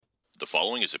The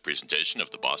following is a presentation of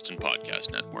the Boston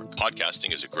Podcast Network.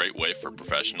 Podcasting is a great way for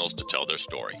professionals to tell their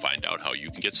story. Find out how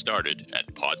you can get started at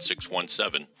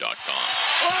pod617.com.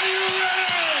 Are you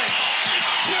ready?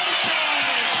 It's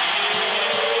showtime!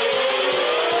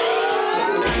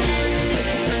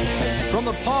 From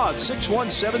the Pod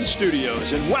 617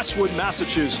 studios in Westwood,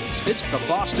 Massachusetts, it's the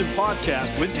Boston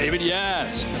Podcast with David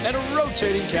Yaz and a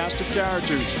rotating cast of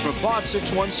characters from Pod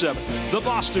 617, the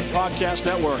Boston Podcast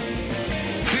Network.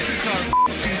 This is our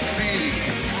f***ing city.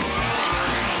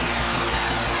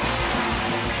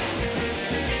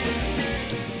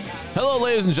 Hello,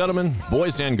 ladies and gentlemen,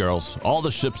 boys and girls, all the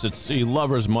ships at sea,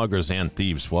 lovers, muggers, and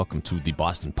thieves. Welcome to the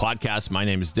Boston Podcast. My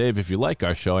name is Dave. If you like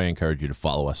our show, I encourage you to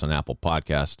follow us on Apple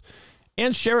Podcast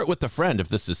and share it with a friend if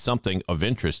this is something of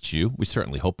interest to you. We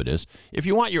certainly hope it is. If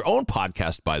you want your own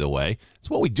podcast, by the way, it's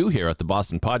what we do here at the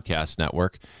Boston Podcast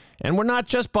Network. And we're not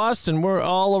just Boston, we're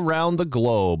all around the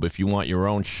globe. If you want your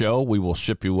own show, we will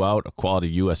ship you out a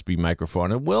quality USB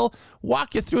microphone, and we'll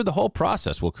walk you through the whole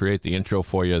process. We'll create the intro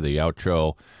for you, the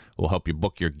outro. We'll help you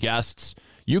book your guests.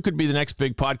 You could be the next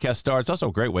big podcast star. It's also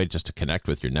a great way just to connect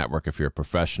with your network if you're a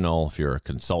professional, if you're a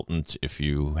consultant, if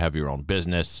you have your own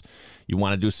business, you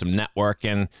want to do some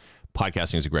networking.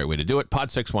 Podcasting is a great way to do it.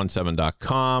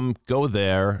 Pod617.com. Go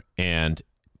there, and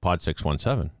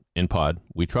Pod617. In Pod,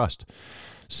 we trust.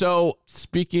 So,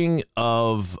 speaking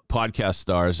of podcast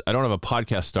stars, I don't have a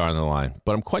podcast star on the line,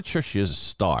 but I'm quite sure she is a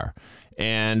star.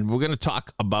 And we're going to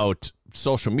talk about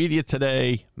social media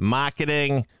today,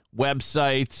 marketing,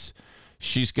 websites.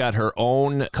 She's got her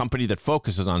own company that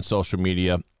focuses on social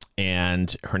media,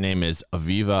 and her name is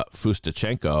Aviva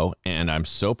Fustachenko. And I'm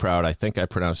so proud. I think I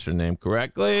pronounced her name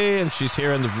correctly, and she's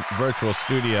here in the virtual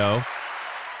studio.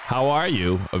 How are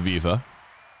you, Aviva?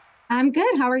 I'm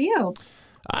good. How are you?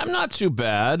 I'm not too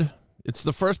bad. It's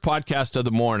the first podcast of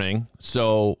the morning,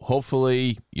 so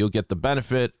hopefully you'll get the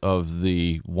benefit of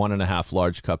the 1.5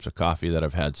 large cups of coffee that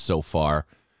I've had so far,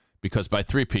 because by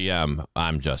 3 p.m.,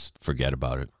 forget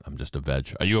about it. I'm just a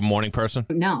veg. Are you a morning person?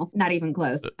 No, not even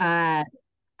close.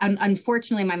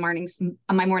 Unfortunately, my mornings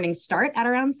start at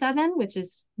around 7, which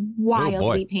is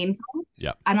wildly painful.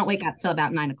 Yeah. I don't wake up till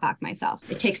about 9 o'clock myself.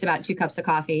 It takes about 2 cups of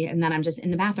coffee, and then I'm just in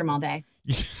the bathroom all day.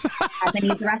 I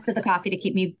need the rest of the coffee to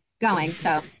keep me going.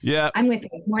 So yeah, I'm with you.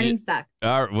 Mornings suck.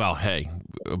 Well, hey,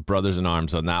 brothers in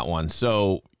arms on that one.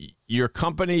 So your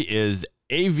company is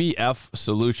AVF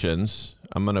Solutions.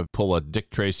 I'm going to pull a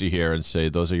Dick Tracy here and say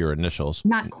those are your initials.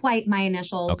 Not quite my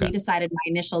initials. Okay. We decided my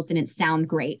initials didn't sound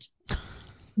great.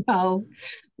 So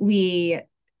we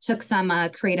took some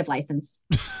creative license.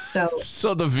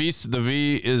 So the V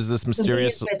is this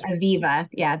mysterious. The V is with Aviva.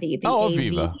 Yeah. The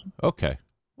Aviva. Okay.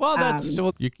 Well, that's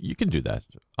still, you can do that.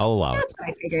 I'll allow it. That's what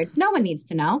I figured. No one needs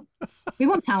to know. We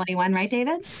won't tell anyone, right,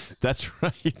 David? That's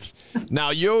right. Now,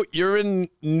 you're in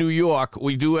New York.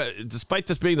 We do, despite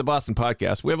this being the Boston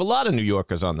Podcast, we have a lot of New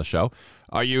Yorkers on the show.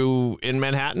 Are you in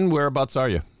Manhattan? Whereabouts are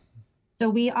you?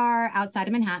 So we are outside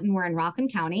of Manhattan. We're in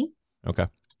Rockland County. Okay.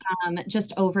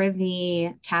 Just over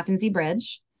the Tappan Zee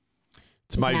Bridge.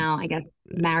 It's now, I guess,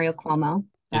 Mario Cuomo.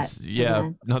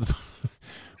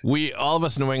 All of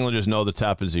us New Englanders know the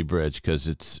Tappan Zee Bridge because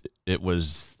it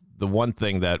was the one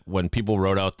thing that when people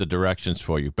wrote out the directions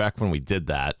for you, back when we did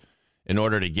that, in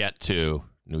order to get to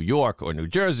New York or New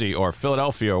Jersey or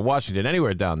Philadelphia or Washington,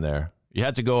 anywhere down there, you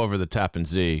had to go over the Tappan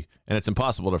Zee, and it's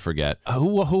impossible to forget. Who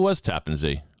was Tappan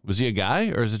Zee? Was he a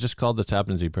guy, or is it just called the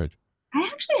Tappan Zee Bridge? I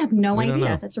actually have no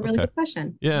idea. That's a really good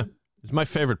question. Yeah, it's my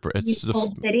favorite bridge. It's the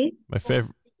Cold City? My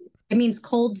favorite. It means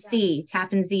cold sea.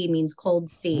 Tappan Zee means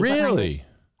cold sea. Really?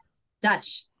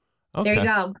 Dutch. Okay. There you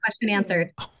go. Question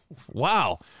answered.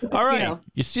 Wow. All right.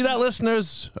 You see that,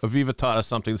 listeners? Aviva taught us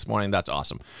something this morning. That's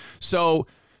awesome. So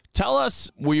tell us,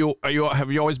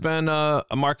 have you always been a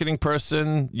marketing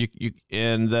person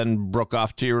and then broke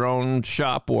off to your own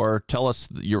shop, or tell us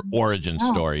your origin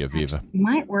story, Aviva? Actually,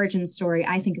 my origin story,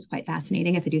 I think, is quite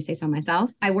fascinating, if I do say so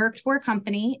myself. I worked for a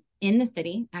company in the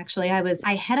city. Actually,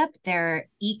 I head up their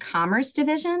e-commerce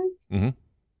division. Mm-hmm.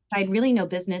 I had really no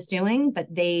business doing,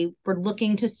 but they were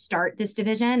looking to start this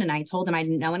division. And I told them I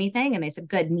didn't know anything. And they said,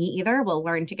 good, me either. We'll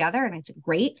learn together. And I said,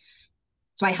 great.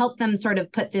 So I helped them sort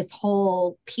of put this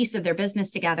whole piece of their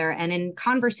business together. And in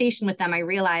conversation with them, I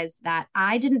realized that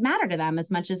I didn't matter to them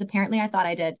as much as apparently I thought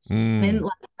I did. I didn't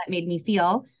like how that made me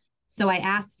feel. So I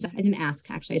didn't ask,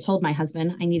 actually. I told my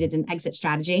husband I needed an exit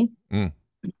strategy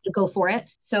to go for it.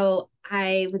 So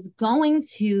I was going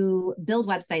to build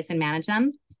websites and manage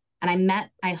them. And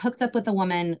I hooked up with a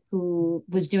woman who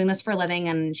was doing this for a living,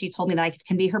 and she told me that I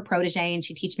can be her protege and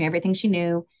she'd teach me everything she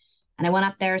knew. And I went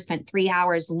up there, spent 3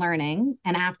 hours learning.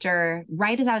 And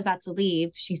right as I was about to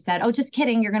leave, she said, "Oh, just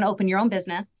kidding. You're going to open your own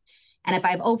business. And if I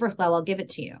have overflow, I'll give it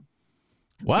to you."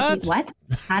 What? Like,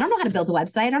 what? I don't know how to build a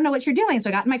website. I don't know what you're doing. So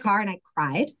I got in my car and I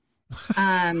cried.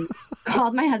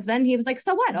 Called my husband. He was like,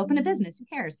 "So what? Open a business. Who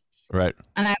cares?" Right.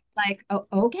 And I was like, "Oh,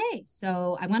 okay."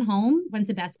 So I went home, went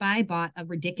to Best Buy, bought a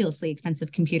ridiculously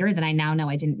expensive computer that I now know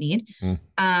I didn't need,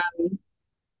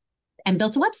 and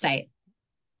built a website.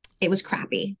 It was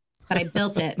crappy, but I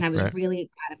built it and I was really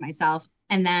proud of myself.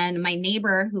 And then my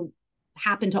neighbor, who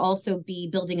happened to also be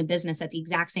building a business at the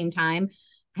exact same time,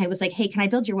 I was like, "Hey, can I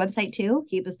build your website too?"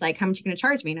 He was like, "How much are you going to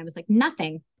charge me?" And I was like,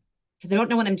 "Nothing, because I don't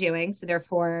know what I'm doing. So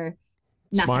therefore,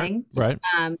 nothing." Smart.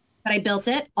 Right. But I built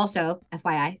it. Also,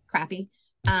 FYI, crappy.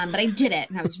 But I did it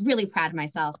and I was really proud of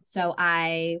myself. So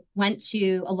I went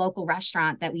to a local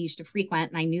restaurant that we used to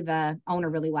frequent and I knew the owner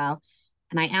really well.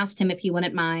 And I asked him if he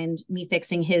wouldn't mind me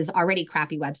fixing his already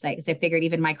crappy website, because I figured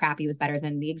even my crappy was better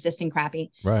than the existing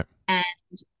crappy. Right. And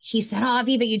he said, "Oh,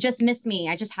 Aviva, you just missed me.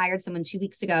 I just hired someone 2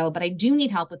 weeks ago, but I do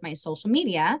need help with my social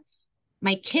media.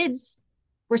 My kids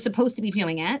were supposed to be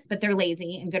doing it, but they're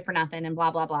lazy and good for nothing and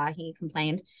blah, blah, blah." He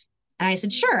complained. And I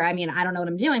said, "Sure. I mean, I don't know what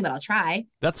I'm doing, but I'll try."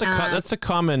 That's a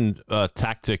common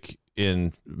tactic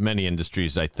in many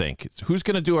industries, I think. Who's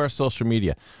going to do our social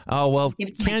media? Oh, well,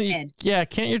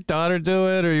 can't your daughter do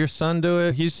it or your son do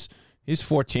it? He's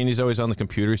 14. He's always on the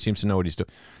computer. He seems to know what he's doing.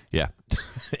 Yeah.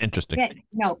 Interesting. Yeah,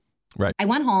 no. Right. I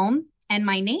went home and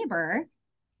my neighbor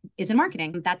is in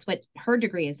marketing. That's what her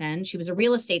degree is in. She was a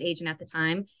real estate agent at the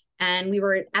time. And we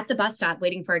were at the bus stop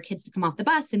waiting for our kids to come off the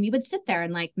bus. And we would sit there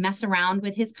and like mess around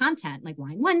with his content, like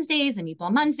Wine Wednesdays and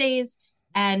Meatball Mondays.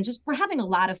 And just we're having a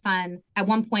lot of fun. At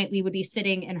one point, we would be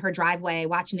sitting in her driveway,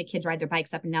 watching the kids ride their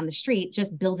bikes up and down the street,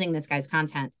 just building this guy's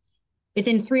content.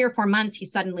 Within 3 or 4 months, he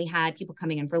suddenly had people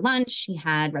coming in for lunch. He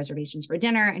had reservations for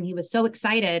dinner. And he was so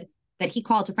excited that he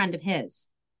called a friend of his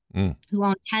who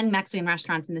owned 10 Mexican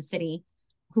restaurants in the city,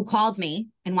 who called me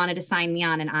and wanted to sign me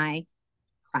on. And I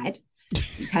cried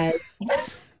because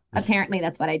apparently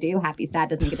that's what I do. Happy, sad,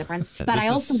 doesn't make a difference. But I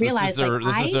also realized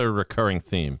this is a recurring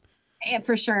theme. Yeah,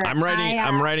 for sure. I'm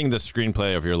writing the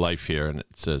screenplay of your life here, and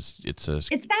it says it's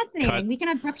fascinating. We can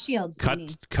have Brooke Shields.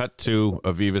 Cut to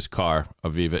Aviva's car.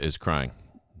 Aviva is crying.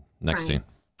 Next scene.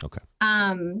 Okay.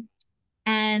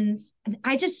 And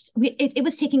it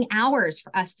was taking hours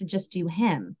for us to just do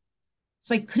him.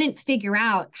 So I couldn't figure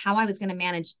out how I was going to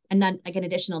manage an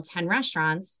additional 10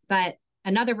 restaurants. But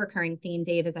another recurring theme,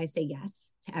 Dave, is I say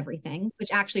yes to everything,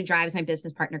 which actually drives my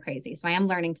business partner crazy. So I am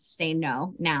learning to say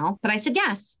no now, but I said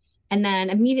yes. And then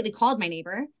immediately called my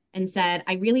neighbor and said,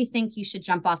 "I really think you should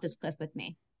jump off this cliff with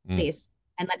me, please.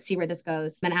 And let's see where this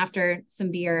goes." And after some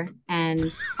beer and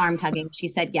arm tugging, she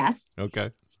said yes. Okay.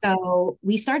 So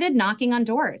we started knocking on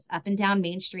doors up and down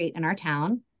Main Street in our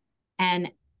town.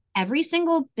 And every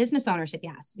single business owner said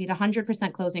yes. We had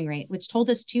 100% closing rate, which told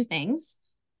us 2 things.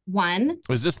 One,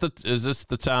 is this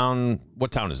the town?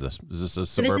 What town is this? Is this a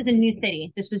suburb? So this is a new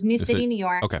city. This was New City, New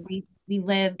York. Okay. We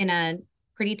live in a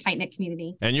pretty tight-knit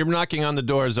community. And you're knocking on the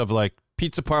doors of like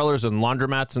pizza parlors and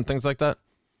laundromats and things like that?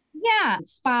 Yeah.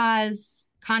 Spas,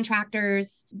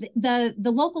 contractors, the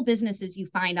local businesses you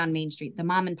find on Main Street, the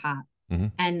mom and pop. Mm-hmm.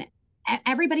 And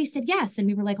everybody said yes. And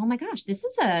we were like, "Oh my gosh,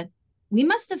 we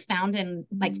must have found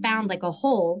a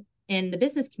hole in the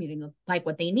business community, like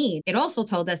what they need." It also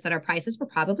told us that our prices were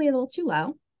probably a little too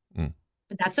low,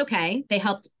 but that's okay. They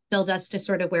helped build us to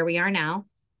sort of where we are now.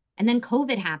 And then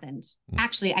COVID happened.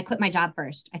 Actually, I quit my job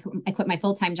first. I quit my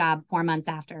full-time job 4 months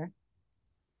after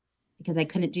because I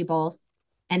couldn't do both.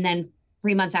 And then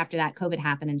 3 months after that, COVID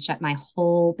happened and shut my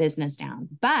whole business down.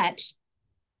 But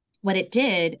what it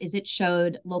did is it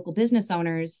showed local business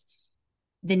owners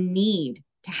the need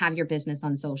to have your business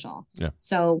on social. Yeah.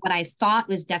 So what I thought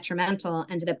was detrimental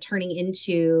ended up turning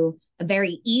into a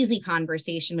very easy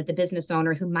conversation with the business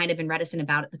owner who might have been reticent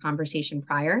about the conversation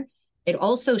prior. It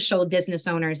also showed business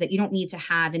owners that you don't need to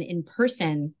have an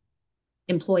in-person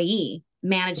employee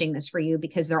managing this for you,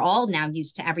 because they're all now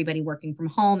used to everybody working from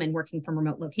home and working from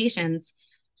remote locations.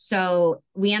 So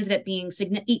we ended up being,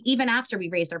 even after we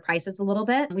raised our prices a little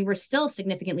bit, we were still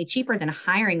significantly cheaper than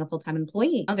hiring a full-time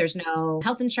employee. There's no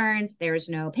health insurance, there's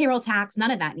no payroll tax,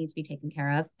 none of that needs to be taken care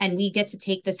of. And we get to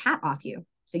take this hat off you.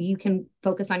 So you can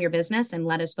focus on your business and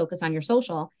let us focus on your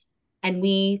social. And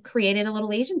we created a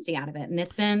little agency out of it. And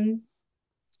it's been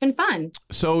fun.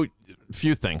 So a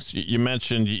few things. You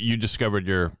mentioned you discovered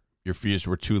your fees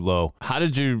were too low. How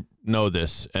did you know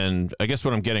this? And I guess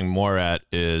what I'm getting more at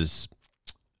is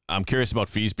I'm curious about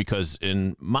fees, because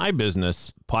in my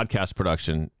business, podcast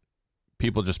production,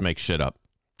 people just make shit up.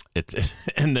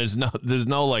 And there's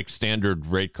no like standard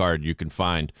rate card you can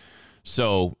find.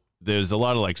 So there's a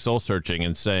lot of like soul searching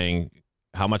and saying,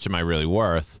 how much am I really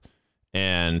worth?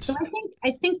 And so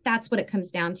I think that's what it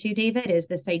comes down to, David, is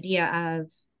this idea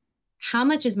of how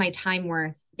much is my time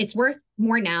worth? It's worth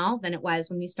more now than it was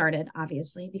when we started,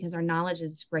 obviously, because our knowledge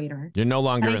is greater. You're no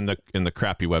longer in the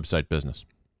crappy website business.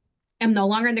 I'm no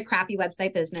longer in the crappy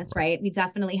website business, right? We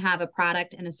definitely have a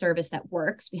product and a service that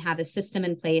works. We have a system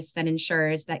in place that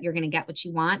ensures that you're going to get what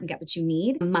you want and get what you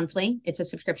need monthly. It's a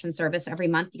subscription service. Every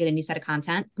month you get a new set of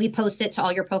content. We post it to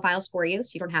all your profiles for you,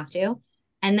 so you don't have to.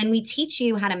 And then we teach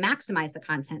you how to maximize the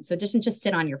content. So it doesn't just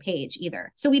sit on your page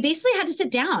either. So we basically had to sit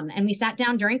down, and we sat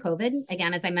down during COVID.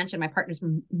 Again, as I mentioned, my partner's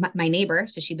my neighbor.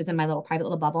 So she was in my little private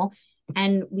little bubble.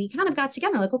 And we kind of got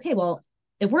together like, okay, well,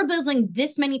 if we're building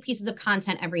this many pieces of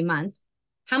content every month,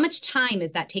 how much time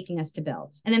is that taking us to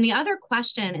build? And then the other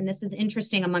question, and this is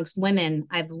interesting amongst women,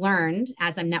 I've learned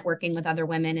as I'm networking with other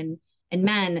women and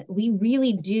men, we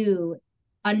really do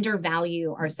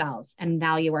undervalue ourselves and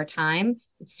value our time.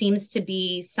 It seems to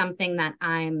be something that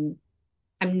I'm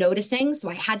noticing. So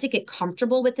I had to get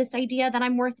comfortable with this idea that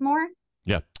I'm worth more.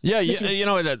 Yeah. You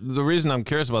know, the reason I'm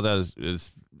curious about that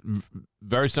is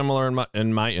very similar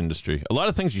in my industry. A lot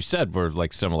of things you said were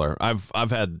like similar. I've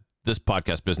had this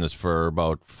podcast business for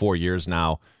about 4 years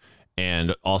now,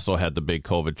 and also had the big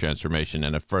COVID transformation.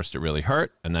 And at first it really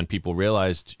hurt. And then people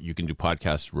realized you can do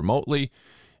podcasts remotely,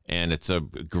 and it's a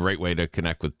great way to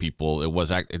connect with people.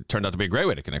 It turned out to be a great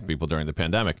way to connect people during the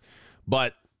pandemic.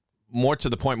 But more to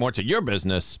the point, more to your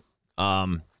business,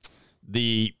 some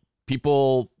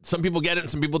people get it and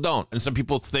some people don't. And some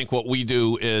people think what we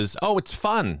do is, oh, it's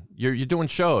fun. You're doing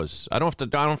shows. I don't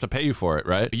have to pay you for it,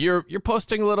 right? You're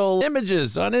posting little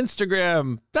images on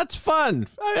Instagram. That's fun.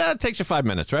 It takes you 5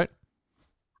 minutes, right?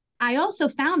 I also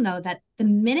found, though, that the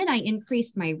minute I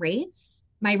increased my rates,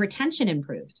 my retention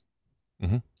improved.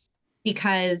 Mm-hmm.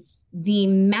 Because the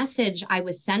message I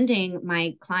was sending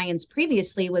my clients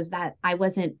previously was that I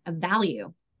wasn't of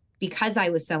value because I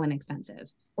was so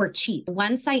inexpensive or cheap.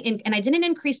 Once and I didn't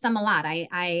increase them a lot.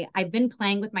 I've been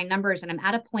playing with my numbers, and I'm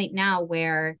at a point now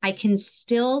where I can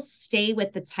still stay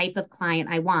with the type of client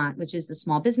I want, which is the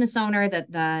small business owner,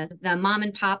 the mom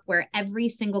and pop, where every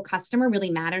single customer really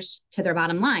matters to their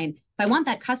bottom line. If I want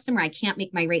that customer, I can't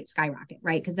make my rate skyrocket,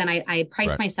 right? Because then I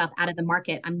price myself out of the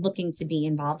market I'm looking to be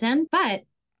involved in. But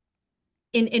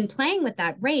in playing with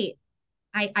that rate,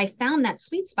 I found that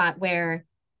sweet spot where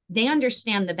they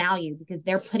understand the value because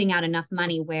they're putting out enough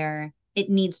money where it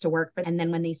needs to work. And then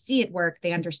when they see it work,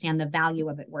 they understand the value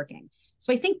of it working.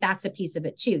 So I think that's a piece of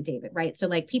it too, David, right? So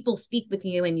like people speak with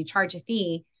you and you charge a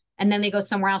fee, and then they go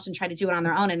somewhere else and try to do it on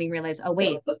their own, and they realize, oh,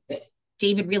 wait,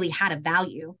 David really had a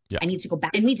value. Yeah. I need to go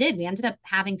back. And we did. We ended up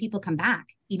having people come back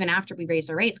even after we raised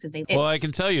our rates because Well, I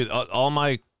can tell you, all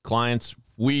my clients,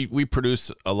 we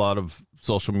produce a lot of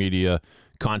social media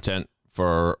content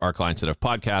for our clients that have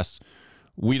podcasts.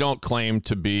 We don't claim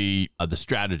to be the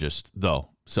strategist, though.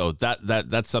 So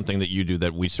that's something that you do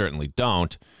that we certainly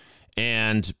don't.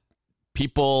 And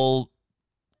people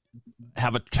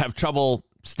have trouble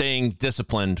staying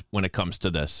disciplined when it comes to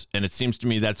this. And it seems to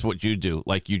me that's what you do.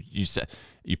 Like you said,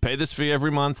 you pay this fee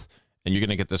every month, and you're going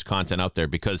to get this content out there,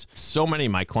 because so many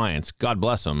of my clients, God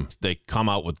bless them, they come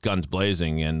out with guns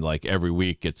blazing, and like every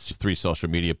week it's 3 social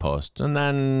media posts, and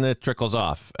then it trickles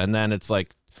off. And then it's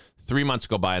like 3 months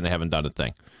go by and they haven't done a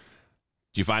thing.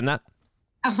 Do you find that?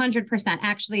 100%.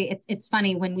 Actually, it's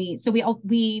funny when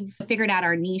we've figured out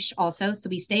our niche also. So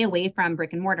we stay away from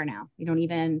brick and mortar now. We don't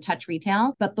even touch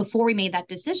retail. But before we made that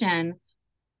decision,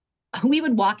 we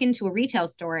would walk into a retail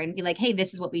store and be like, hey,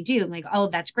 this is what we do. Like, oh,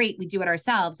 that's great. We do it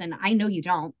ourselves. And I know you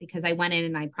don't, because I went in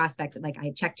and I prospected, like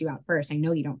I checked you out first. I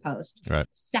know you don't post. Right.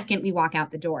 Second, we walk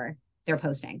out the door, they're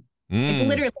posting. Like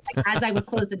literally, like, as I would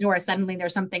close the door, suddenly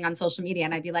there's something on social media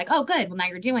and I'd be like, oh, good. Well, now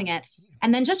you're doing it.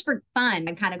 And then just for fun,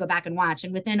 I'd kind of go back and watch.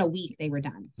 And within a week, they were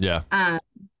done. Yeah.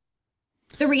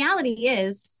 The reality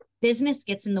is business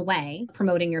gets in the way of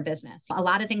promoting your business. A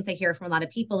lot of things I hear from a lot of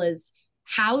people is,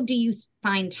 how do you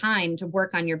find time to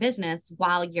work on your business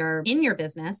while you're in your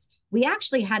business? We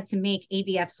actually had to make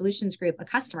AVF Solutions Group a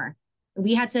customer.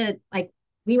 We had to,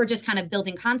 we were just kind of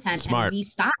building content. Smart. And we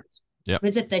stopped. Yep.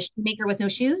 Was it the shoemaker with no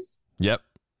shoes? Yep.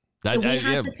 So we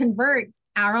had to convert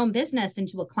our own business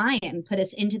into a client and put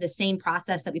us into the same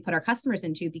process that we put our customers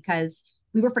into, because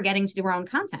we were forgetting to do our own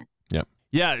content. Yep.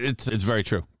 Yeah, it's very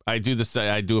true. I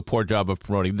do a poor job of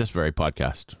promoting this very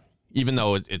podcast, even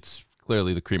though it's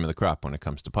clearly the cream of the crop when it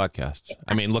comes to podcasts.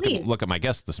 I mean, look at my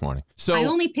guest this morning. So I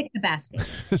only pick the best.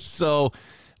 So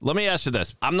let me ask you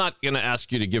this. I'm not going to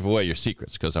ask you to give away your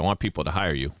secrets, because I want people to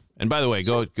hire you And by the way,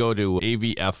 go to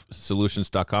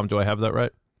avfsolutions.com. Do I have that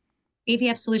right?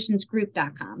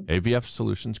 avfsolutionsgroup.com.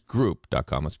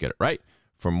 avfsolutionsgroup.com. Let's get it right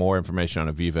for more information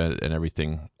on Aviva and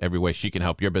every way she can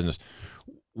help your business.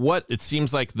 What it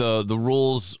seems like the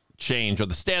rules change or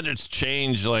the standards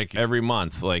change like every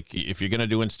month. Like if you're going to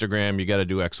do Instagram, you got to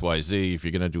do XYZ. If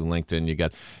you're going to do LinkedIn, you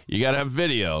got to have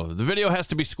video. The video has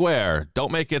to be square.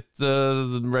 Don't make it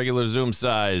the regular Zoom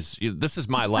size. This is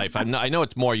my life. I know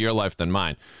it's more your life than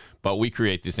mine, but we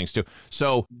create these things too.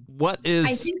 So what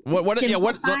is what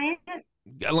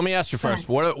let me ask you first.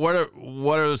 What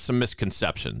are some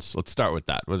misconceptions? Let's start with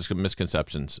that. What are some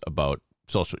misconceptions about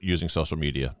using social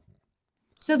media?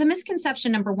 So the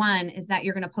misconception number one is that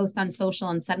you're going to post on social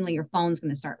and suddenly your phone's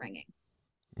going to start ringing.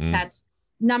 That's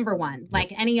number one.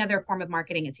 Like any other form of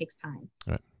marketing, it takes time.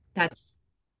 Right. That's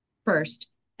first.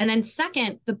 And then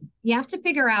second, you have to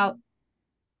figure out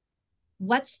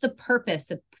what's the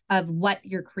purpose of what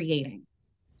you're creating.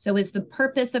 So is the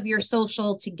purpose of your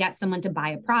social to get someone to buy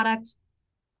a product?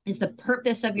 Is the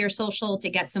purpose of your social to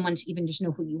get someone to even just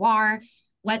know who you are?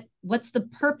 What's the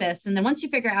purpose? And then once you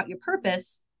figure out your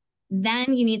purpose,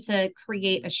 then you need to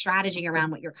create a strategy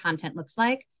around what your content looks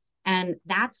like. And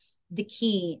that's the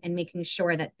key in making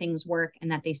sure that things work and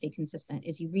that they stay consistent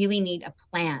is you really need a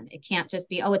plan. It can't just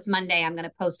be, oh, it's Monday, I'm going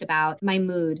to post about my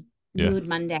mood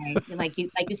Monday. like you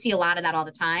see a lot of that all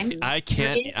the time. I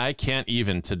can't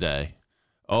even today.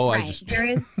 Oh, right. There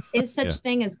is such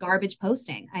thing as garbage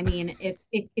posting. I mean, if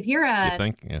you're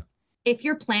if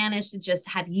your plan is to just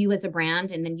have you as a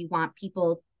brand and then you want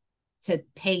people to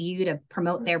pay you to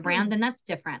promote their brand, then that's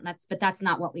different. But that's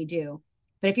not what we do.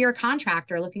 But if you're a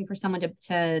contractor looking for someone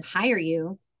to hire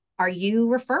you, are you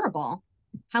referable?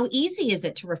 How easy is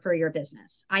it to refer your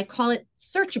business? I call it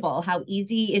searchable. How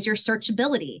easy is your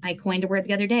searchability? I coined a word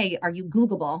the other day. Are you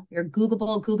Googleable? Your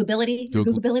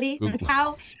Googleability? Like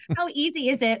how easy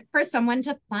is it for someone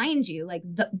to find you? Like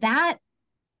that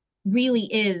really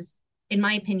is, in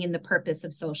my opinion, the purpose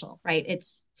of social, right?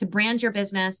 It's to brand your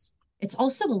business. It's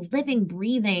also a living,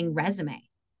 breathing resume.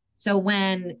 So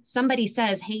when somebody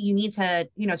says, hey, you need to,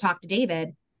 talk to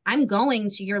David, I'm going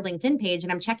to your LinkedIn page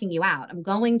and I'm checking you out. I'm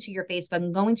going to your Facebook,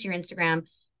 I'm going to your Instagram.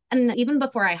 And even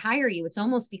before I hire you, it's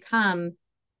almost become,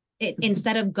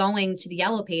 instead of going to the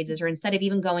yellow pages or instead of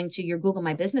even going to your Google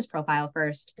My Business profile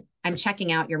first, I'm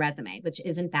checking out your resume, which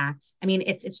is in fact,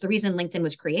 it's the reason LinkedIn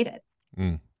was created.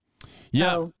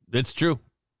 Yeah, it's true.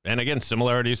 And again,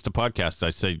 similarities to podcasts. I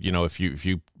say, if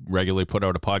you regularly put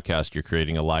out a podcast, you're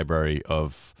creating a library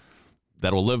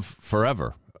that'll live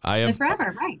forever. Live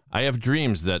forever, right? I have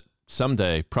dreams that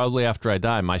someday, probably after I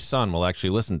die, my son will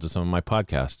actually listen to some of my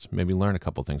podcasts, maybe learn a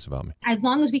couple things about me. As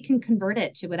long as we can convert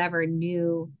it to whatever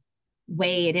new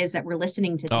way it is that we're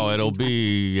listening to. Oh, it'll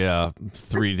be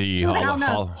 3D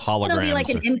holograms. It'll be like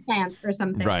an implant or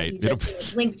something. Right. You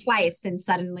just blink twice and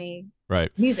suddenly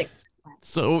music.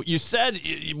 So you said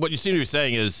what you seem to be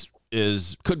saying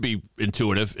is could be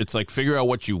intuitive. It's like figure out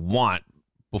what you want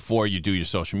before you do your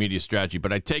social media strategy.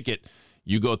 But I take it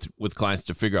you go with clients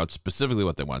to figure out specifically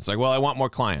what they want. It's like, well, I want more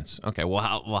clients. Okay, well,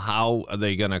 how are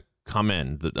they going to come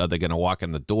in? Are they going to walk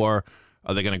in the door?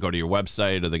 Are they going to go to your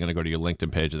website? Are they going to go to your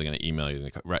LinkedIn page? Are they going to email you?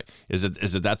 Right? Is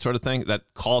it that sort of thing? That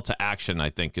call to action, I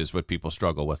think, is what people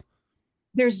struggle with.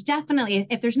 There's definitely,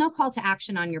 if there's no call to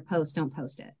action on your post, don't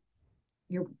post it.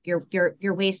 You're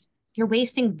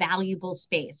wasting valuable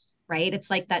space, right? It's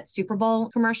like that Super Bowl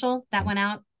commercial that went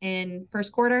out in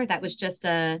first quarter. That was just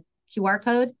a QR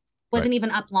code. Wasn't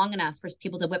even up long enough for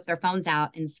people to whip their phones out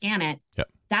and scan it. Yep.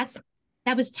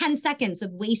 That was 10 seconds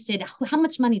of wasted. How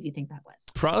much money do you think that was?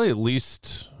 Probably at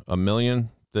least $1 million.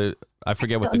 I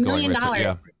forget what the going rate is. $1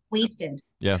 million wasted.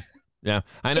 Yeah. I know.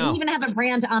 They didn't even have a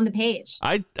brand on the page.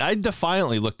 I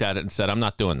defiantly looked at it and said, I'm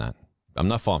not doing that. I'm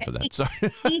not falling for that. Sorry.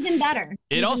 Even better.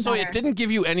 It didn't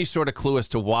give you any sort of clue as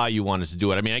to why you wanted to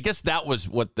do it. I mean, I guess that was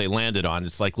what they landed on.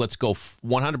 It's like, let's go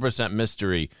 100%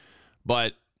 mystery.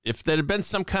 But if there had been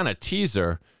some kind of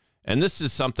teaser, and this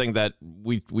is something that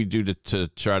we do to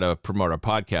try to promote our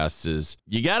podcasts, is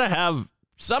you got to have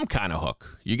some kind of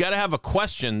hook. You got to have a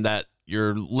question that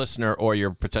your listener or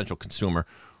your potential consumer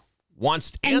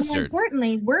wants answered. And more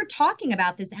importantly, we're talking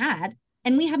about this ad,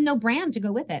 and we have no brand to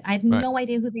go with it. I have no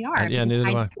idea who they are. Yeah, neither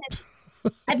do I.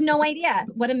 I have no idea.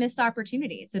 What a missed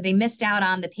opportunity. So they missed out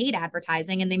on the paid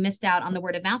advertising, and they missed out on the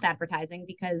word of mouth advertising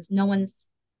because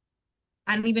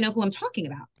I don't even know who I'm talking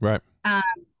about. Right.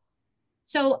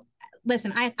 So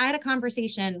listen, I had a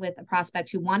conversation with a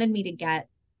prospect who wanted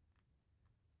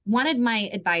my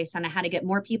advice on how to get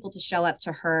more people to show up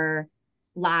to her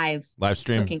live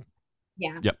stream.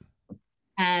 Yeah. Yep.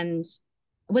 And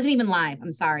It wasn't even live.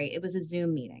 I'm sorry. It was a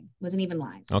Zoom meeting. It wasn't even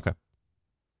live. Okay.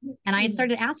 And I had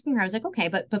started asking her, I was like, okay,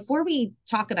 but before we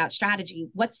talk about strategy,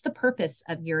 what's the purpose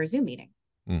of your Zoom meeting?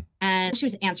 And she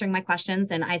was answering my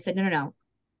questions. And I said, no.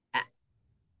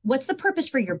 What's the purpose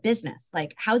for your business?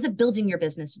 Like, how is it building your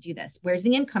business to do this? Where's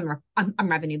the income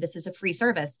revenue? This is a free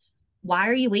service. Why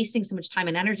are you wasting so much time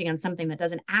and energy on something that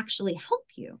doesn't actually help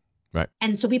you? Right.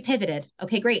 And so we pivoted.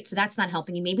 Okay, great. So that's not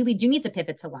helping you. Maybe we do need to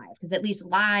pivot to live, because at least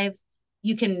live,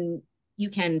 you can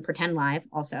pretend live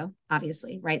also,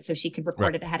 obviously, right? So she could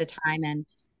record it ahead of time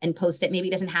and post it. Maybe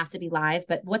it doesn't have to be live,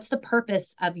 but what's the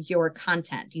purpose of your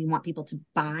content? Do you want people to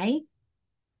buy?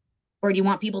 Or do you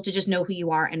want people to just know who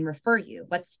you are and refer you?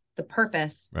 What's the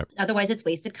purpose? Right. Otherwise, it's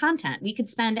wasted content. We could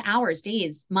spend hours,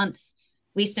 days, months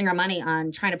wasting our money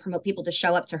on trying to promote people to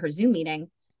show up to her Zoom meeting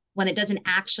when it doesn't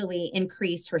actually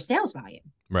increase her sales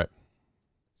volume. Right.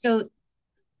 So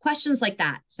questions like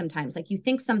that sometimes, like you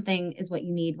think something is what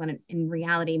you need when in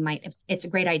reality it's a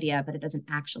great idea, but it doesn't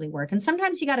actually work. And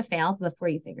sometimes you got to fail before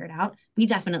you figure it out. We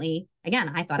definitely,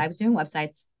 again, I thought I was doing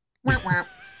websites. Not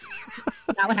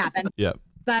what happened. Yeah.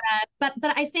 But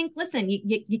I think, listen,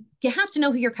 you have to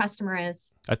know who your customer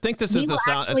is. I think this is the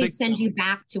sound. I think send you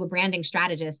back to a branding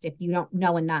strategist if you don't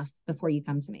know enough before you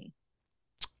come to me.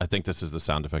 I think this is the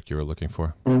sound effect you were looking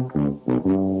for.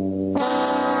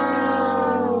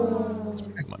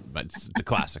 It's a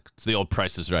classic. It's the old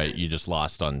Price is Right. You just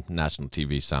lost on national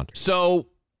TV sound. So,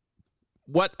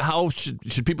 how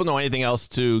should people know anything else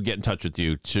to get in touch with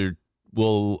you? Give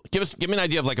me an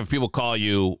idea of, like, if people call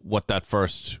you, what that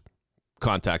first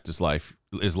contact is like.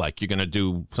 You're going to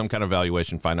do some kind of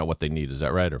evaluation, find out what they need. Is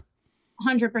that right? Or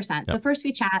 100%. Yep. So first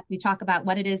we chat, we talk about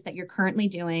what it is that you're currently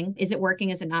doing. Is it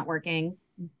working? Is it not working?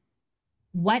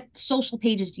 What social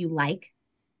pages do you like?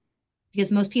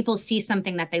 Because most people see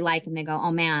something that they like and they go,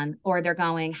 oh man, or they're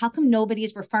going, how come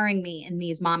nobody's referring me in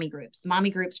these mommy groups? Mommy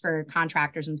groups for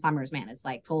contractors and plumbers, man, it's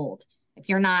like gold. If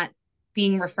you're not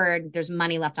being referred, there's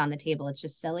money left on the table. It's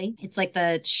just silly. It's like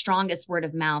the strongest word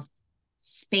of mouth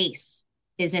space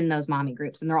is in those mommy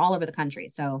groups, and they're all over the country.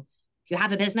 So if you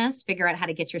have a business, figure out how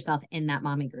to get yourself in that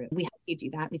mommy group. We help you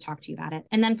do that. We talk to you about it.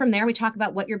 And then from there, we talk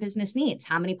about what your business needs.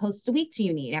 How many posts a week do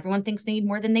you need? Everyone thinks they need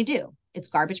more than they do. It's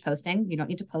garbage posting. You don't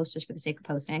need to post just for the sake of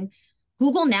posting.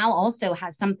 Google now also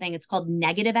has something, it's called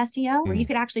negative SEO, where you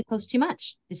could actually post too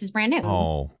much. This is brand new.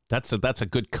 Oh, that's a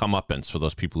good comeuppance for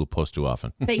those people who post too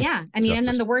often. But yeah, I mean, and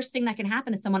then the worst thing that can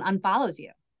happen is someone unfollows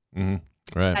you.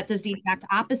 Mm-hmm. Right. That does the exact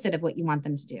opposite of what you want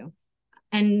them to do.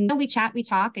 And we chat, we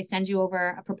talk. I send you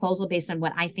over a proposal based on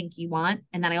what I think you want.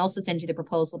 And then I also send you the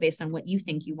proposal based on what you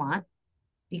think you want,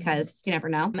 because you never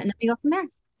know. And then we go from there.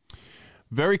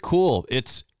 Very cool.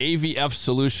 It's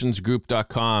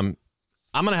avfsolutionsgroup.com.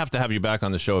 I'm going to have you back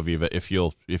on the show, Aviva, if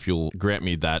you'll grant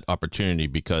me that opportunity,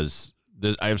 because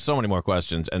I have so many more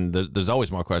questions, and there's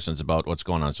always more questions about what's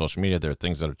going on in social media. There are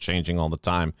things that are changing all the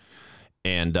time.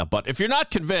 And but if you're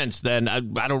not convinced, then I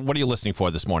don't. What are you listening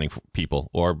for this morning, people,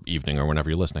 or evening, or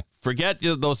whenever you're listening? Forget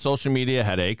those social media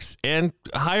headaches and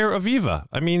hire Aviva.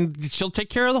 I mean, she'll take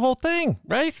care of the whole thing,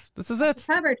 right? This is it.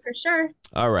 Covered for sure.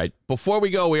 All right. Before we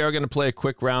go, we are going to play a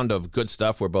quick round of good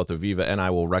stuff where both Aviva and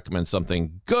I will recommend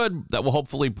something good that will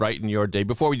hopefully brighten your day.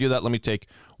 Before we do that, let me take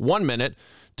 1 minute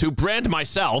to brand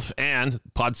myself and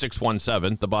Pod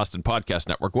 617, the Boston Podcast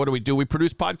Network. What do? We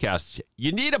produce podcasts.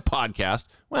 You need a podcast.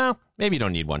 Well, maybe you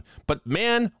don't need one. But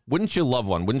man, wouldn't you love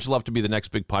one? Wouldn't you love to be the next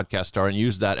big podcast star and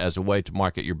use that as a way to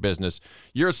market your business,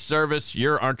 your service,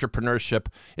 your entrepreneurship?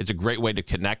 It's a great way to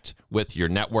connect with your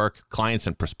network. Clients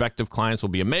and prospective clients will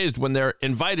be amazed when they're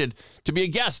invited to be a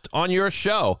guest on your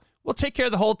show. We'll take care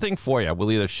of the whole thing for you.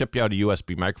 We'll either ship you out a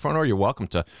USB microphone, or you're welcome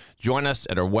to join us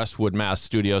at our Westwood, Mass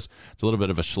studios. It's a little bit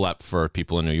of a schlep for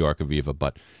people in New York, Aviva,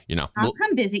 but, I'll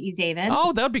come visit you, David.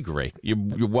 Oh, that'd be great.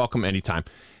 You're welcome anytime.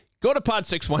 Go to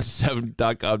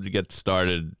pod617.com to get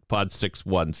started. Pod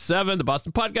 617, the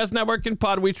Boston Podcast Network, and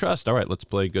Pod We Trust. All right, let's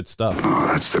play good stuff. Oh,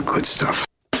 that's the good stuff.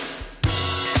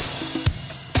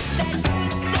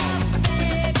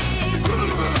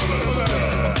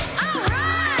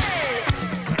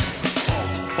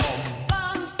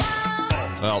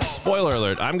 Well, spoiler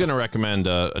alert, I'm going to recommend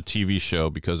a TV show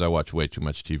because I watch way too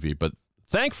much TV. But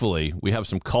thankfully, we have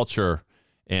some culture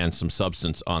and some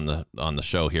substance on the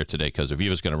show here today, because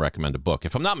Aviva's going to recommend a book,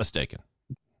 if I'm not mistaken.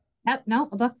 No,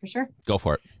 a book for sure. Go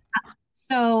for it.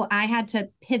 So I had to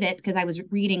pivot because I was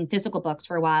reading physical books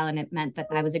for a while, and it meant that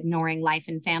I was ignoring life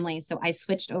and family. So I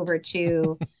switched over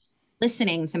to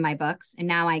listening to my books, and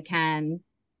now I can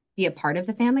be a part of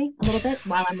the family a little bit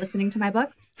while I'm listening to my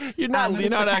books. You're not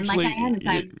actually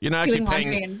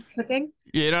paying cooking.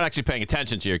 You're not actually paying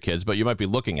attention to your kids, but you might be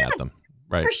looking at them.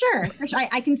 Right. For sure.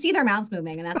 I can see their mouths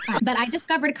moving, and that's fine. But I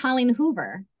discovered Colleen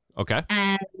Hoover. Okay.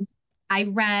 And I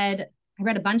read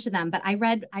a bunch of them, but I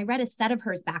read a set of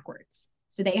hers backwards.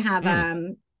 So they have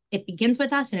it begins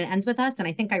with us and it ends with us. And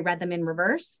I think I read them in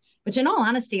reverse, which in all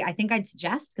honesty, I think I'd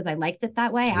suggest because I liked it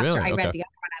that way. After I read the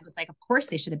other one, I was like, of course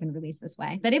they should have been released this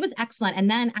way. But it was excellent.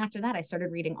 And then after that, I started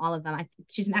reading all of them.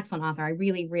 She's an excellent author. I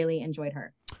really, really enjoyed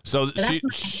her. So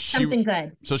something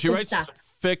good. So she writes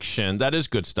fiction. That is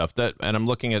good stuff. And I'm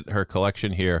looking at her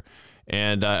collection here.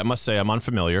 And I must say I'm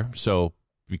unfamiliar. So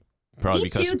probably Me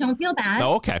too. Don't feel bad.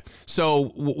 Oh, okay.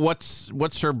 So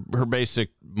what's her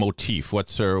basic motif?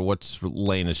 What's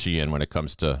lane is she in when it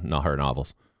comes to her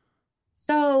novels?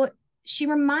 So she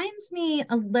reminds me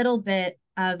a little bit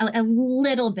of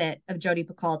Jodi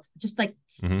Picoult, just like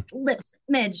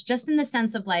smidge, just in the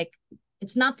sense of like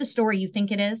it's not the story you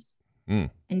think it is. And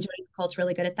Jodi Picoult's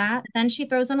really good at that. Then she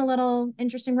throws in a little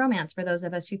interesting romance for those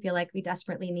of us who feel like we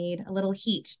desperately need a little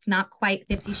heat. It's not quite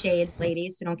 50 Shades,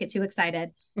 ladies, so don't get too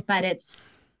excited. But it's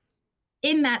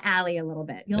in that alley a little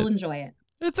bit. You'll enjoy it.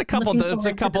 It's a couple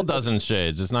dozen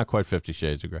shades. It's not quite 50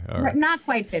 Shades of Grey. All right. Not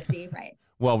quite 50, right.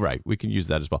 Well, right. We can use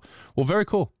that as well. Well, very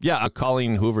cool. Yeah,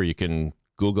 Colleen Hoover, you can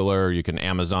Google her, you can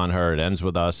Amazon her. It ends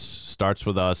with us, starts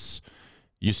with us.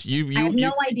 I have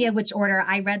no idea which order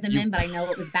I read them in, but I know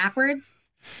it was backwards,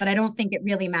 but I don't think it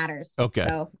really matters. Okay.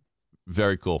 So.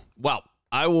 Very cool. Well,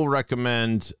 I will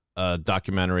recommend a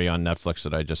documentary on Netflix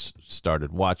that I just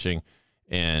started watching,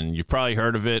 and you've probably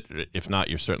heard of it. If not,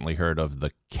 you've certainly heard of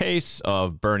The Case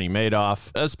of Bernie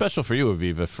Madoff. Special for you,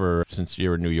 Aviva, since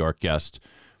you're a New York guest.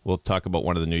 We'll talk about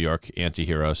one of the New York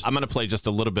anti-heroes. I'm going to play just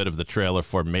a little bit of the trailer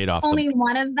for Madoff. Only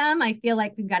one of them. I feel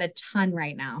like we've got a ton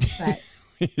right now, but...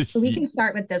 So we can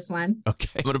start with this one.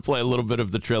 Okay. I'm going to play a little bit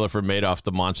of the trailer for Madoff,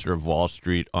 the Monster of Wall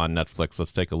Street on Netflix.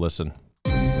 Let's take a listen.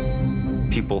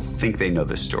 People think they know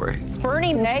this story.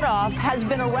 Bernie Madoff has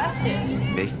been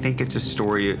arrested. They think it's a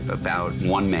story about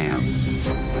one man.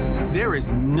 There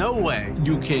is no way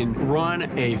you can run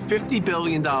a $50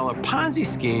 billion Ponzi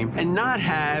scheme and not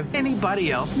have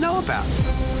anybody else know about it.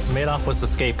 Madoff was the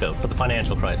scapegoat for the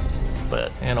financial crisis.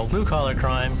 But in a blue-collar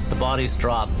crime, the bodies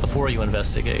drop before you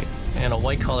investigate. In a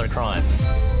white-collar crime,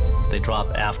 they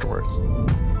drop afterwards.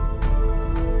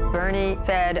 Bernie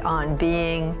fed on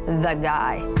being the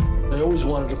guy. They always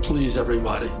wanted to please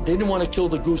everybody. They didn't want to kill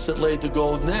the goose that laid the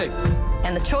golden egg.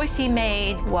 And the choice he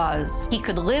made was he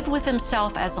could live with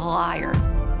himself as a liar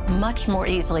much more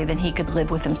easily than he could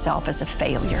live with himself as a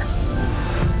failure.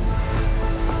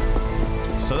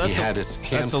 So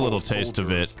that's a little taste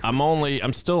of it.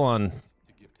 I'm still on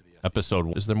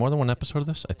episode. Is there more than one episode of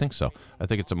this? I think so. I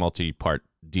think it's a multi-part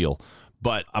deal.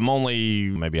 But I'm only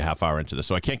maybe a half hour into this,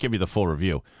 so I can't give you the full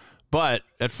review. But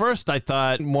at first I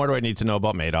thought, more do I need to know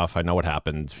about Madoff? I know what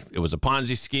happened. It was a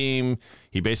Ponzi scheme.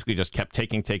 He basically just kept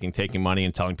taking money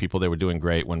and telling people they were doing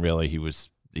great when really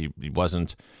he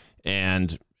wasn't.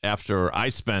 And after I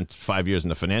spent 5 years in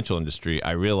the financial industry,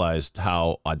 I realized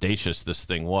how audacious this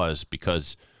thing was,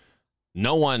 because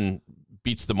no one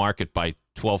beats the market by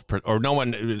 12 or no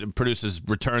one produces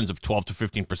returns of 12 to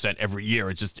 15% every year.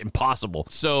 It's just impossible.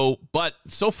 But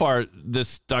so far,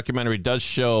 this documentary does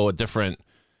show a different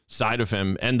side of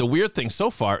him. And the weird thing so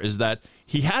far is that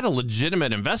he had a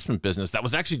legitimate investment business that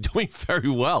was actually doing very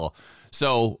well.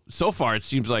 So far, it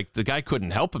seems like the guy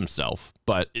couldn't help himself.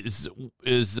 But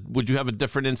would you have a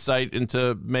different insight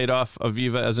into Madoff,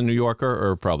 Aviva, as a New Yorker,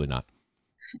 or probably not?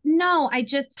 No, I'm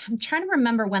trying to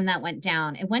remember when that went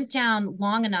down. It went down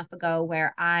long enough ago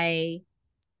where I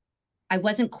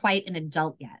wasn't quite an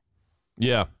adult yet.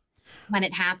 Yeah. When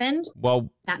it happened, well,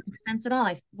 that makes sense at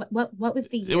all. What was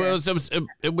the year?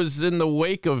 It was in the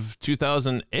wake of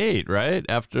 2008, right?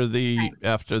 After the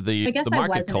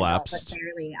market collapsed. Adult, but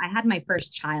barely. I had my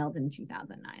first child in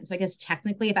 2009, so I guess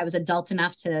technically, if I was adult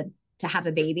enough to have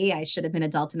a baby, I should have been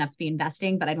adult enough to be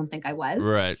investing, but I don't think I was.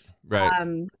 Right.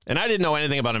 And I didn't know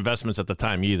anything about investments at the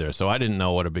time either, so I didn't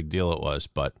know what a big deal it was.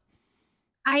 But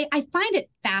I find it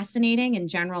fascinating in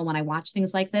general when I watch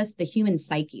things like this, the human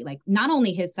psyche, like not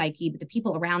only his psyche, but the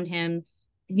people around him,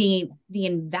 the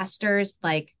investors,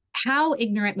 like how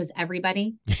ignorant was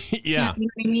everybody? Yeah. You know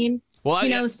what I mean?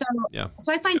 Well, so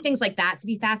I find things like that to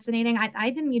be fascinating. I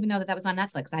didn't even know that was on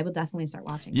Netflix. I would definitely start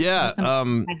watching. Yeah.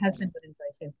 My husband would enjoy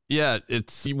too. Yeah.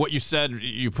 It's what you said.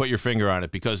 You put your finger on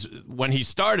it, because when he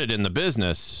started in the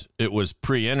business, it was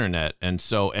pre-internet. And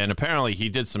apparently he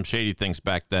did some shady things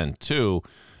back then too,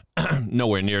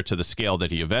 nowhere near to the scale that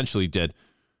he eventually did.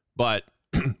 But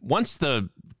once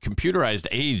the computerized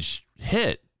age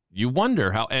hit, you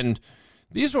wonder how, and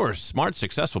these were smart,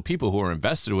 successful people who were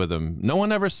invested with him. No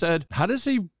one ever said, how does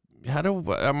he how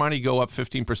do our money go up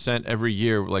 15% every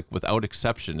year, like without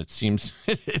exception? It seems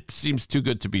too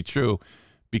good to be true,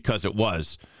 because it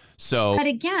was. So, but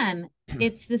again,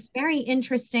 it's this very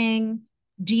interesting.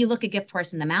 Do you look a gift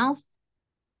horse in the mouth?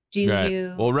 Do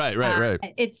you? Well, right.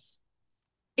 It's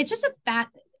just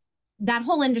that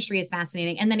whole industry is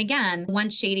fascinating. And then again,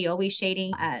 once shady, always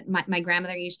shady. My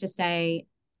grandmother used to say,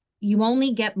 "You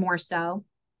only get more so,"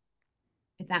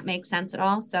 if that makes sense at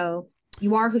all. So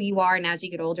you are who you are, and as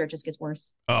you get older, it just gets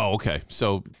worse. Oh, okay.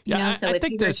 So yeah, I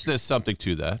think there's something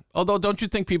to that. Although, don't you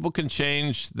think people can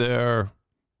change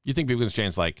you think people can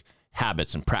change like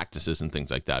habits and practices and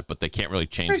things like that, but they can't really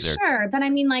change For sure. But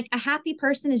I mean, like, a happy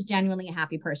person is genuinely a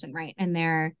happy person, right? And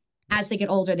as they get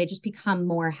older, they just become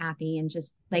more happy and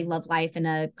just they love life. And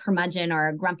a curmudgeon or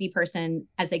a grumpy person,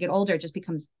 as they get older, just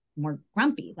becomes more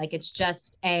grumpy. Like, it's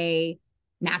just a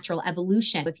natural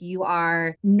evolution. If you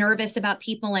are nervous about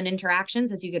people and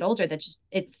interactions as you get older, that's just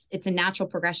it's a natural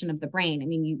progression of the brain. I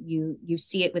mean, you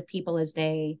see it with people as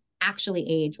they actually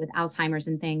age with Alzheimer's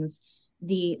and things.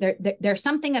 There's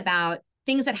something about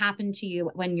things that happen to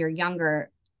you when you're younger.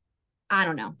 I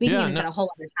don't know. We can even get a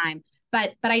whole other time.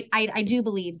 But I do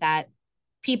believe that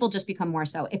people just become more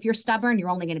so. If you're stubborn, you're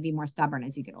only going to be more stubborn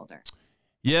as you get older.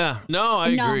 Yeah. No, I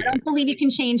agree. I don't believe you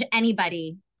can change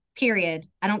anybody, period.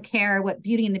 I don't care what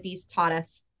Beauty and the Beast taught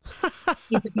us.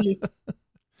 He's a beast.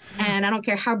 And I don't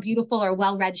care how beautiful or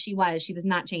well-read she was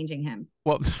not changing him.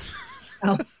 Well,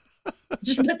 so,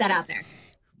 just put that out there.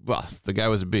 Well, the guy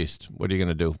was a beast. What are you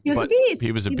going to do? He was a beast.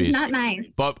 He was a beast. He was not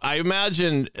nice. But I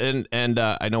imagine, and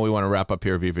I know we want to wrap up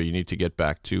here, Viva. You need to get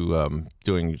back to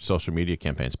doing social media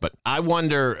campaigns. But I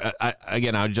wonder,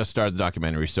 I just started the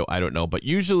documentary, so I don't know. But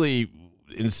usually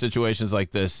in situations like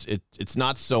this, it's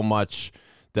not so much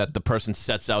that the person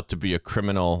sets out to be a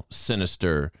criminal,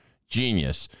 sinister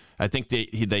genius. I think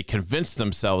they convince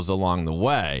themselves along the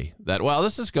way that, well,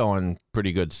 this is going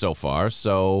pretty good so far,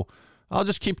 so I'll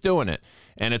just keep doing it.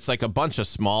 And it's like a bunch of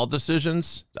small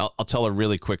decisions. I'll tell a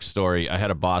really quick story. I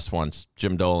had a boss once,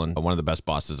 Jim Dolan, one of the best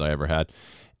bosses I ever had.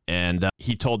 And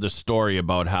he told this story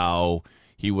about how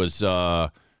he was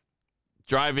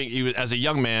driving. As a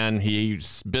young man,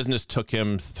 business took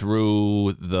him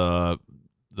through the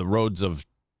roads of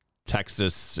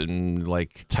Texas and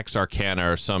like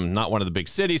Texarkana or not one of the big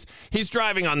cities. He's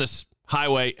driving on this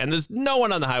highway and there's no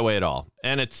one on the highway at all.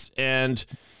 And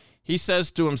he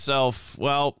says to himself,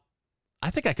 well, I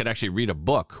think I could actually read a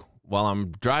book while I'm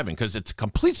driving because it's a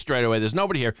complete straightaway. There's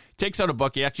nobody here. Takes out a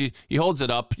book. He holds it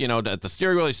up, at the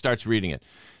steering wheel. He starts reading it.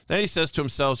 Then he says to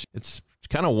himself, it's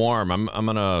kind of warm. I'm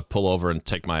going to pull over and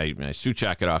take my suit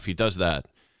jacket off. He does that.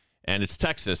 And it's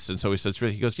Texas. And so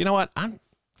he goes, you know what? I'm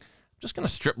just going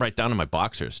to strip right down to my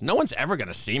boxers. No one's ever going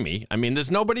to see me. I mean,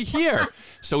 there's nobody here.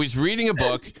 So he's reading a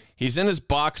book. He's in his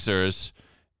boxers.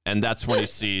 And that's when he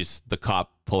sees the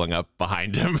cop pulling up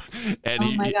behind him. And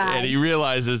he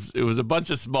realizes it was a bunch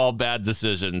of small bad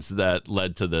decisions that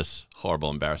led to this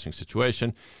horrible, embarrassing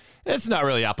situation. It's not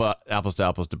really apples to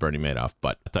apples to Bernie Madoff,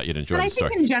 but I thought you'd enjoy the story. I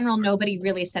think in general, nobody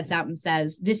really sets out and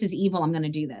says, this is evil, I'm going to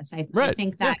do this. I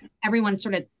think that everyone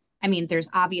there's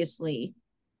obviously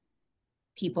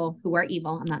people who are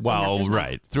evil. I'm not saying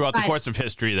right. Throughout the course of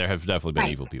history, there have definitely been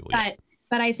evil people.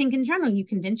 But I think in general, you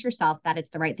convince yourself that it's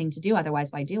the right thing to do.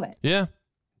 Otherwise, why do it? Yeah.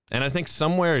 And I think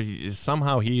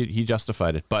somehow he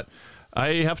justified it. But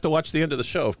I have to watch the end of the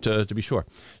show to be sure.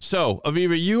 So,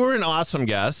 Aviva, you were an awesome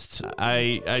guest.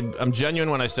 I'm genuine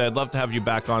when I say I'd love to have you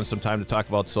back on sometime to talk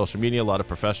about social media. A lot of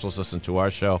professionals listen to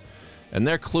our show, and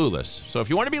they're clueless. So if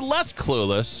you want to be less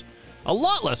clueless, a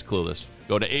lot less clueless,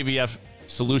 go to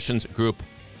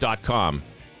avfsolutionsgroup.com.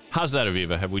 How's that,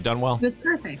 Aviva? Have we done well? It was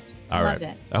perfect. I loved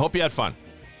it. I hope you had fun.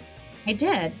 I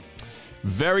did.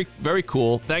 Very, very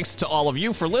cool. Thanks to all of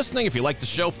you for listening. If you like the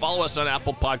show, follow us on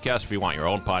Apple Podcasts. If you want your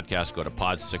own podcast, go to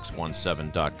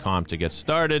pod617.com to get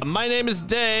started. My name is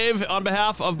Dave. On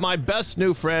behalf of my best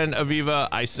new friend, Aviva,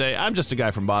 I say I'm just a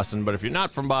guy from Boston, but if you're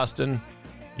not from Boston,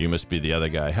 you must be the other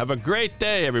guy. Have a great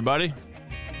day, everybody.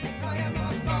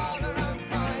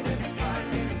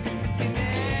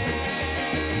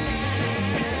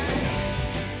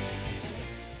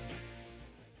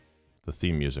 The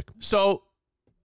theme music. So